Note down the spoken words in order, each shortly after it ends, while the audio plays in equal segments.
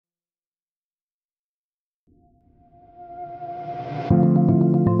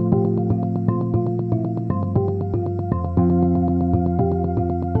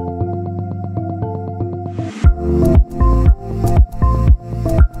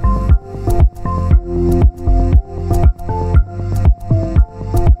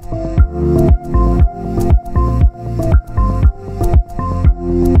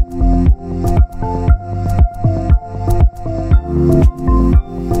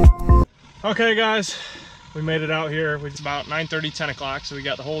Okay guys, we made it out here. It's about 9:30, 10 o'clock, so we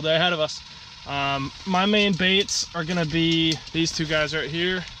got the whole day ahead of us. My main baits are gonna be these two guys right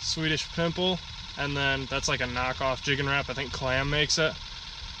here, Swedish Pimple, and then that's like a knockoff Jig and Wrap. I think Clam makes it.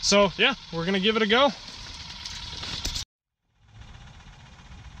 So yeah, we're gonna give it a go.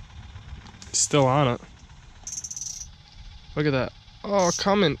 Still on it. Look at that. Oh,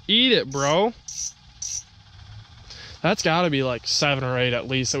 come and eat it, bro. That's got to be like 7 or 8 at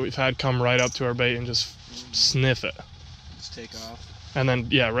least that we've had come right up to our bait and just sniff it. Just take off. And then,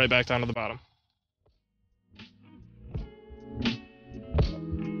 yeah, right back down to the bottom.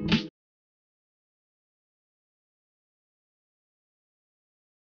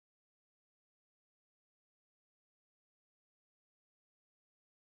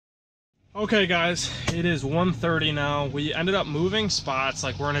 Okay guys, it is 1:30 now. We ended up moving spots,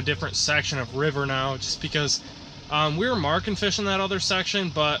 like we're in a different section of river now, just because we were marking fish in that other section,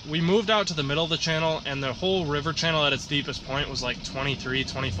 but we moved out to the middle of the channel, and the whole river channel at its deepest point was like 23,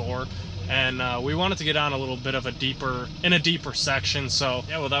 24, and we wanted to get on a little bit of a deeper section. So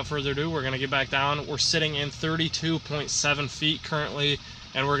yeah, without further ado, we're gonna get back down. We're sitting in 32.7 feet currently,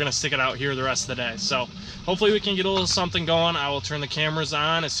 and we're gonna stick it out here the rest of the day. So hopefully we can get a little something going. I will turn the cameras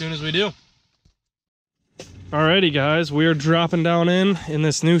on as soon as we do. Alrighty guys, we are dropping down in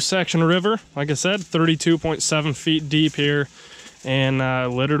this new section of river. Like I said, 32.7 feet deep here, and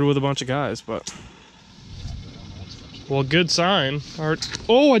littered with a bunch of guys, but well, good sign.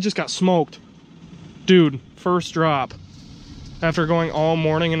 Oh, I just got smoked. Dude, first drop. After going all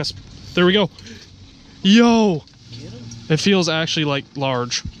morning in a... There we go. Yo! It feels actually like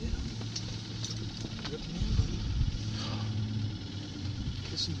large.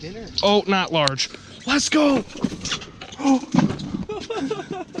 Get some dinner. Oh, not large. Let's go! Oh.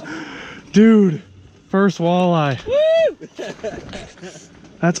 Dude, first walleye. Woo!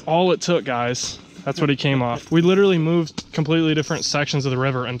 That's all it took, guys. That's what he came off. We literally moved completely different sections of the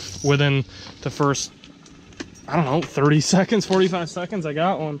river, and within the first, I don't know, 30 seconds, 45 seconds, I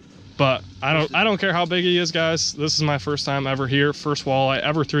got one. But I don't care how big he is, guys. This is my first time ever here. First walleye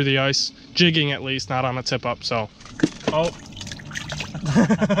ever through the ice, jigging at least, not on a tip up. So, oh,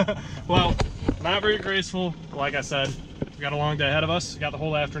 well. Not very graceful. Like I said, we got a long day ahead of us. We got the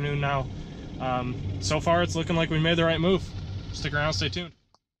whole afternoon now. So far, it's looking like we made the right move. Stick around, stay tuned.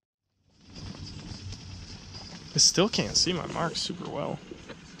 I still can't see my mark super well.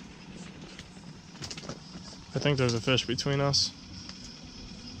 I think there's a fish between us.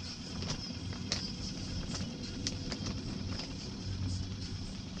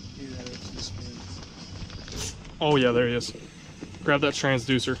 Oh yeah, there he is. Grab that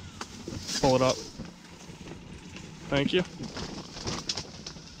transducer. Pull it up. Thank you.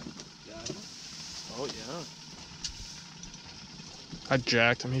 Got him. Oh yeah. I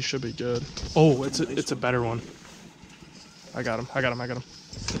jacked him. He should be good. Oh, it's a better one. I got him. I got him.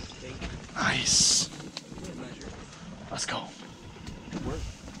 Nice. Let's go.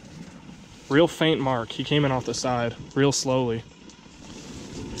 Real faint mark. He came in off the side, real slowly.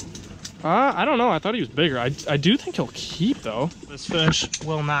 I don't know. I thought he was bigger. I do think he'll keep, though. This fish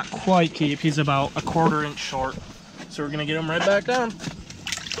will not quite keep. He's about a 1/4 inch short. So we're going to get him right back down.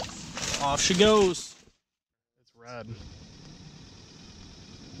 Off she goes. It's red.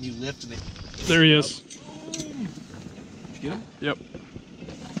 You lifted it. There he is. Did you get him? Yep.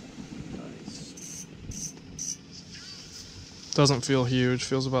 Nice. Doesn't feel huge.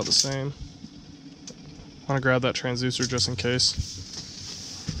 Feels about the same. I want to grab that transducer just in case.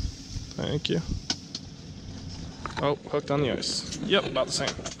 Thank you. Oh, hooked on the ice. Yep, about the same.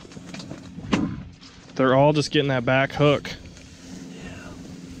 They're all just getting that back hook. Yeah.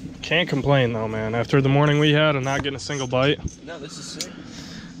 Can't complain though, man. After the morning we had and not getting a single bite. No, this is sick.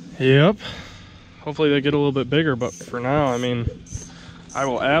 Yep. Hopefully they get a little bit bigger, but for now, I mean, I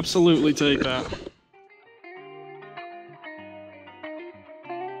will absolutely take that.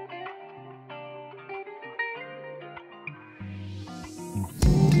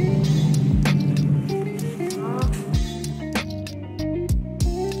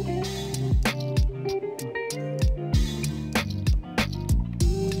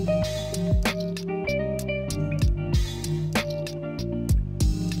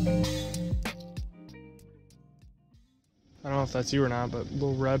 I don't know if that's you or not, but a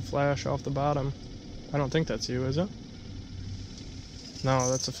little red flash off the bottom. I don't think that's you, is it? No,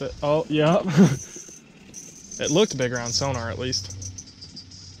 that's a fit. Oh, yeah. It looked bigger on sonar, at least.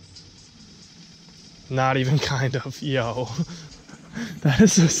 Not even kind of. Yo. That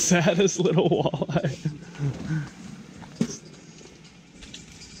is the saddest little walleye.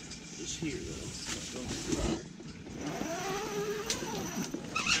 It's here, though.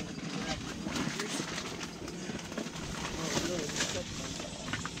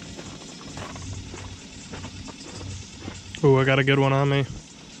 Ooh, I got a good one on me.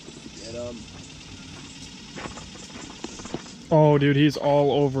 Get him. Oh, dude, he's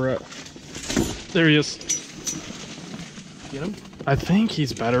all over it. There he is. Get him. I think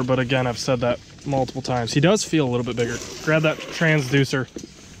he's better, but again, I've said that multiple times. He does feel a little bit bigger. Grab that transducer.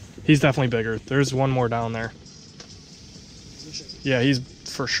 He's definitely bigger. There's one more down there. Yeah, he's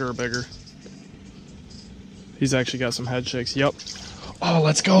for sure bigger. He's actually got some head shakes. Yep. Oh,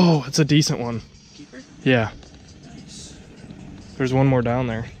 let's go. It's a decent one. Keeper? Yeah. Nice. There's one more down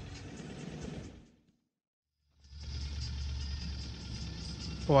there.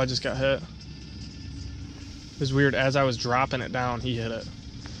 Oh, I just got hit. It was weird. As I was dropping it down, he hit it.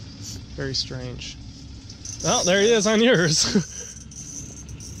 Very strange. Oh, there he is on yours.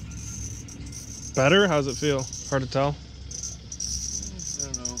 Better? How's it feel? Hard to tell? I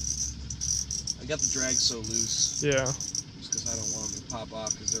don't know. I got the drag so loose. Yeah. Just because I don't want them to pop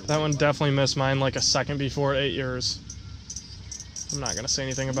off. That one definitely missed mine like a second before it ate yours. I'm not going to say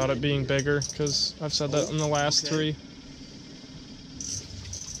anything about it being bigger because I've said that in the last three.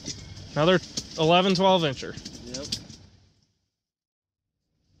 Another 11, 12 incher. Yep.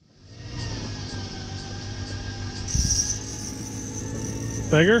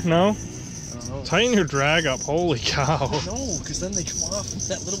 Bigger? No? I don't know. Tighten your drag up. Holy cow. No, because then they come off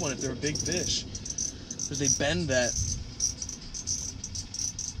that little one if they're a big fish. Because they bend that.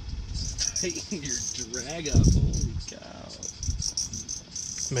 Tighten your drag up. Holy cow.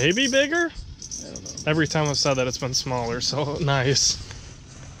 Maybe bigger? I don't know. Every time I've said that, it's been smaller, so nice.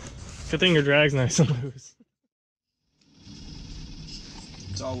 Good thing your drag's nice and loose.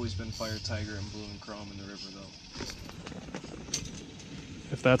 It's always been fire tiger and blue and chrome in the river, though.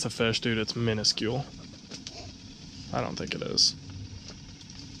 If that's a fish, dude, it's minuscule. I don't think it is.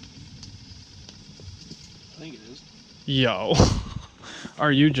 I think it is. Yo.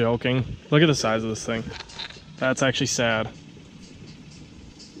 Are you joking? Look at the size of this thing. That's actually sad.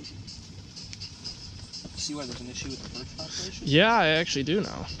 See why there's an issue with the perch population? Yeah, I actually do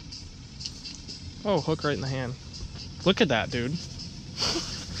now. Oh, hook right in the hand. Look at that, dude.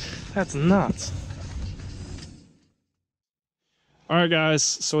 That's nuts. All right, guys,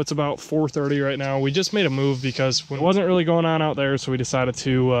 so it's about 4:30 right now. We just made a move because it wasn't really going on out there, so we decided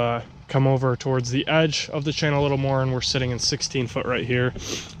to come over towards the edge of the channel a little more, and we're sitting in 16 foot right here.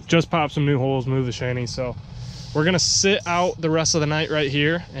 Just popped some new holes, moved the shanty, so we're gonna sit out the rest of the night right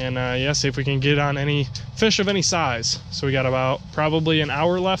here and yeah, see if we can get on any fish of any size. So we got about probably an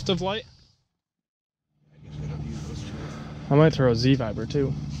hour left of light. I might throw a Z Viber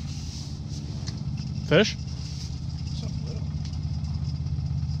too. Fish?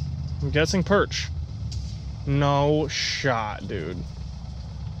 I'm guessing perch. No shot, dude.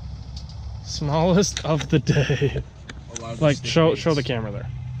 Smallest of the day. Like, show the camera there.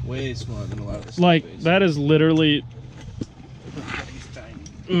 Way smaller than a lot of the Like, baits. that is literally He's tiny.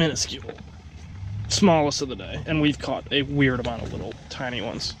 minuscule. Smallest of the day. And we've caught a weird amount of little tiny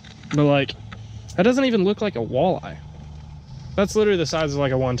ones. But like, that doesn't even look like a walleye. That's literally the size of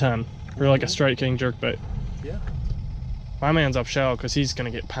like a 110 or like a Strike King jerkbait. Yeah. My man's up shallow because he's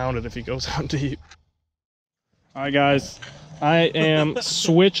gonna get pounded if he goes out deep. All right, guys, I am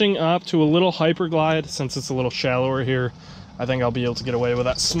switching up to a little hyper glide since it's a little shallower here. I think I'll be able to get away with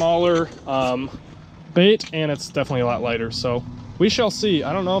that smaller bait, and it's definitely a lot lighter. So we shall see.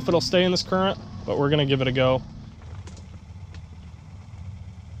 I don't know if it'll stay in this current, but we're gonna give it a go.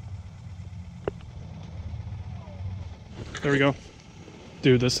 There we go.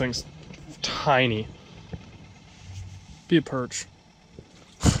 Dude, this thing's tiny. Be a perch.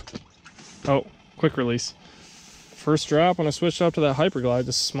 Oh, quick release. First drop when I switched up to that hyperglide,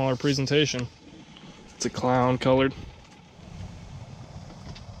 this smaller presentation. It's a clown colored.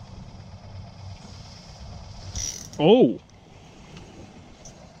 Oh.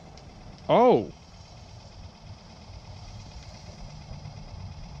 Oh.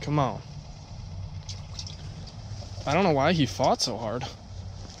 Come on. I don't know why he fought so hard.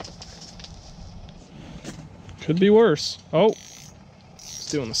 Could be worse. Oh. He's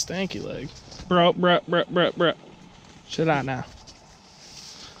doing the stanky leg. Bro. Shut out now.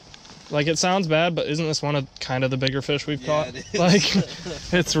 Like, it sounds bad, but isn't this one of kind of the bigger fish we've caught? It is. Like,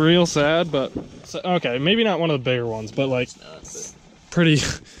 it's real sad, but okay, maybe not one of the bigger ones, but like pretty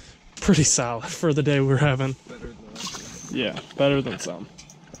solid for the day we're having. Better than that. Yeah, better than some.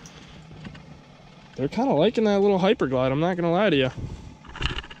 They're kind of liking that little hyperglide, I'm not gonna lie to you.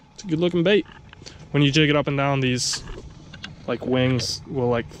 It's a good looking bait. When you jig it up and down, these like wings will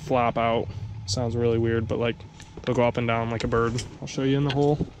like flop out. Sounds really weird, but like they'll go up and down like a bird. I'll show you in the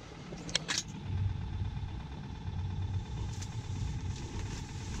hole.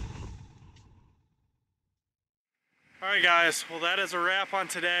 All Alright guys, well that is a wrap on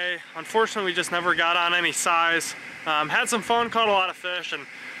today. Unfortunately we just never got on any size. Had some fun, caught a lot of fish, and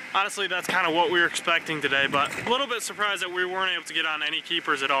honestly that's kind of what we were expecting today, but a little bit surprised that we weren't able to get on any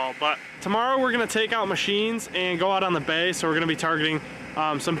keepers at all. But tomorrow we're going to take out machines and go out on the bay, so we're going to be targeting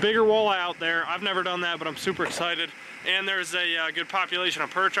some bigger walleye out there. I've never done that, but I'm super excited. And there's a good population of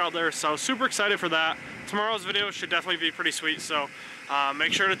perch out there, so super excited for that. Tomorrow's video should definitely be pretty sweet, so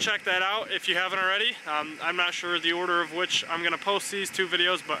make sure to check that out if you haven't already. I'm not sure the order of which I'm going to post these two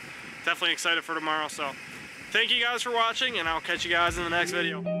videos, but definitely excited for tomorrow. So thank you guys for watching, and I'll catch you guys in the next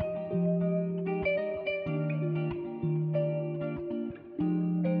video.